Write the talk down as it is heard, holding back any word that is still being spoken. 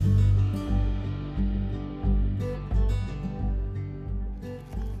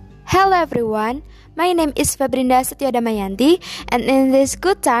Hello everyone, my name is Febrinda Setio-Damayanti, and in this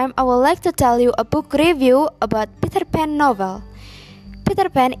good time I would like to tell you a book review about Peter Pan novel. Peter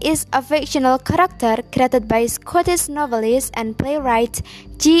Pan is a fictional character created by Scottish novelist and playwright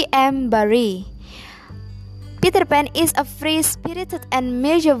J.M. Barrie. Peter Pan is a free-spirited and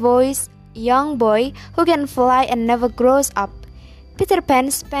mischievous young boy who can fly and never grows up. Peter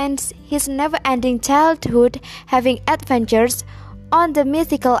Pan spends his never-ending childhood having adventures on the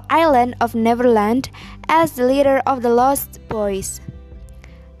mythical island of Neverland as the leader of the Lost Boys.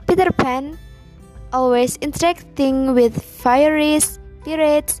 Peter Pan, always interacting with fairies,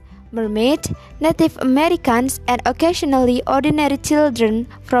 pirates, mermaids, Native Americans, and occasionally ordinary children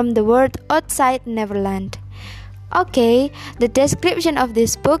from the world outside Neverland. Okay, the description of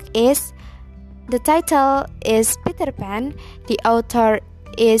this book is: the title is Peter Pan, the author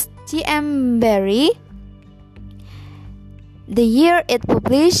is J.M. Barrie. The year it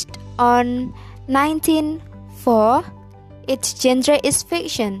published on 1904. Its genre is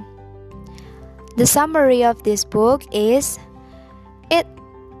fiction. The summary of this book is: it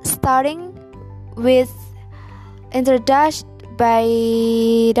starting with introduced by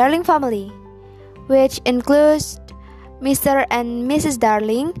Darling family, which includes Mr. and Mrs.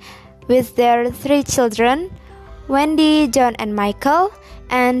 Darling with their 3 children, Wendy, John, and Michael,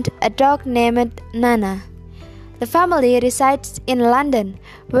 and a dog named Nana. The family resides in London,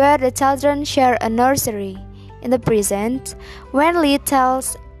 where the children share a nursery. In the present, Wendy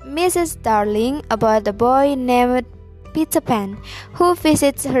tells Mrs. Darling about a boy named Peter Pan, who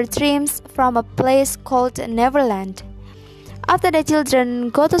visits her dreams from a place called Neverland. After the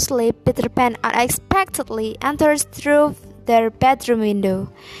children go to sleep, Peter Pan unexpectedly enters through their bedroom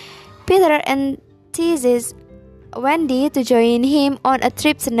window. Peter entices Wendy to join him on a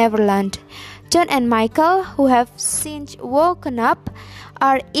trip to Neverland. John and Michael, who have since woken up,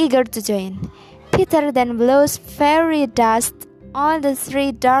 are eager to join. Peter then blows fairy dust on the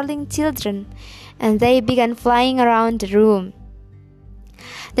 3 darling children, and they begin flying around the room.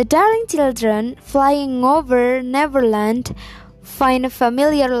 The darling children, flying over Neverland, find a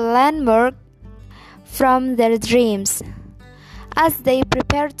familiar landmark from their dreams. As they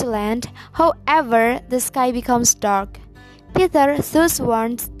prepare to land, however, the sky becomes dark. Peter thus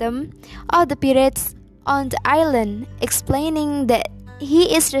warns them of the pirates on the island, explaining that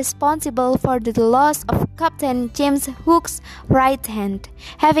he is responsible for the loss of Captain James Hook's right hand,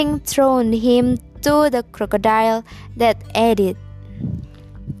 having thrown him to the crocodile that ate it.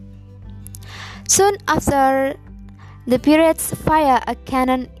 Soon after, the pirates fire a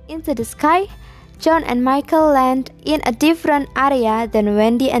cannon into the sky. John and Michael land in a different area than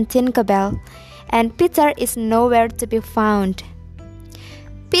Wendy and Tinkerbell, and Peter is nowhere to be found.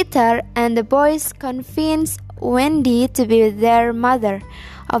 Peter and the boys convince Wendy to be their mother.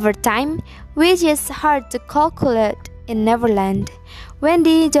 Over time, which is hard to calculate in Neverland,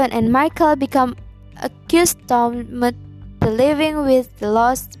 Wendy, John, and Michael become accustomed to living with the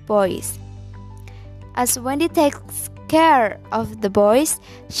Lost Boys. As Wendy takes care of the boys,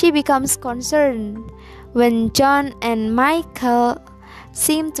 she becomes concerned when John and Michael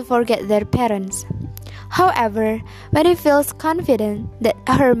seem to forget their parents. However, Wendy feels confident that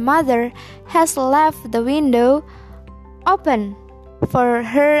her mother has left the window open for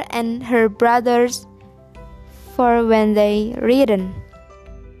her and her brothers for when they return.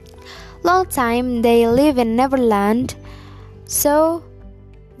 Long time they live in Neverland, so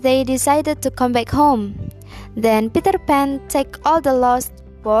they decided to come back home. Then Peter Pan take all the lost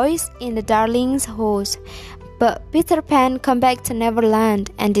boys in the darling's house, but Peter Pan come back to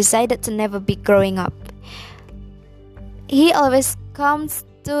Neverland and decided to never be growing up. He always comes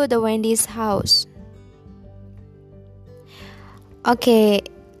to the Wendy's house. Okay,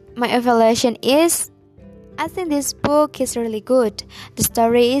 my evaluation is: I think this book is really good. The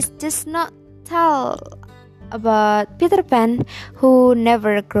story is just not tell about Peter Pan who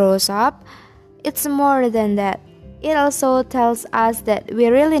never grows up. It's more than that. It also tells us that we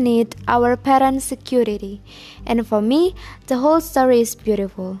really need our parents' security. And for me, the whole story is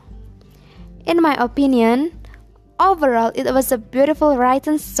beautiful. In my opinion, overall, it was a beautiful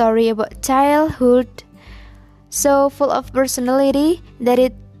written story about childhood, so full of personality that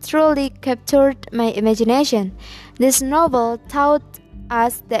it truly captured my imagination. This novel taught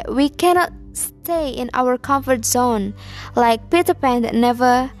us that we cannot stay in our comfort zone, like Peter Pan that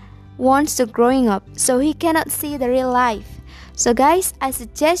never wants to growing up, so he cannot see the real life. So guys, I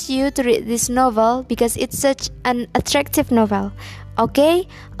suggest you to read this novel because it's such an attractive novel. Okay,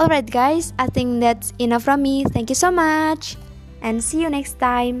 alright guys, I think that's enough from me. Thank you so much, and see you next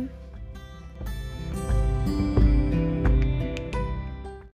time.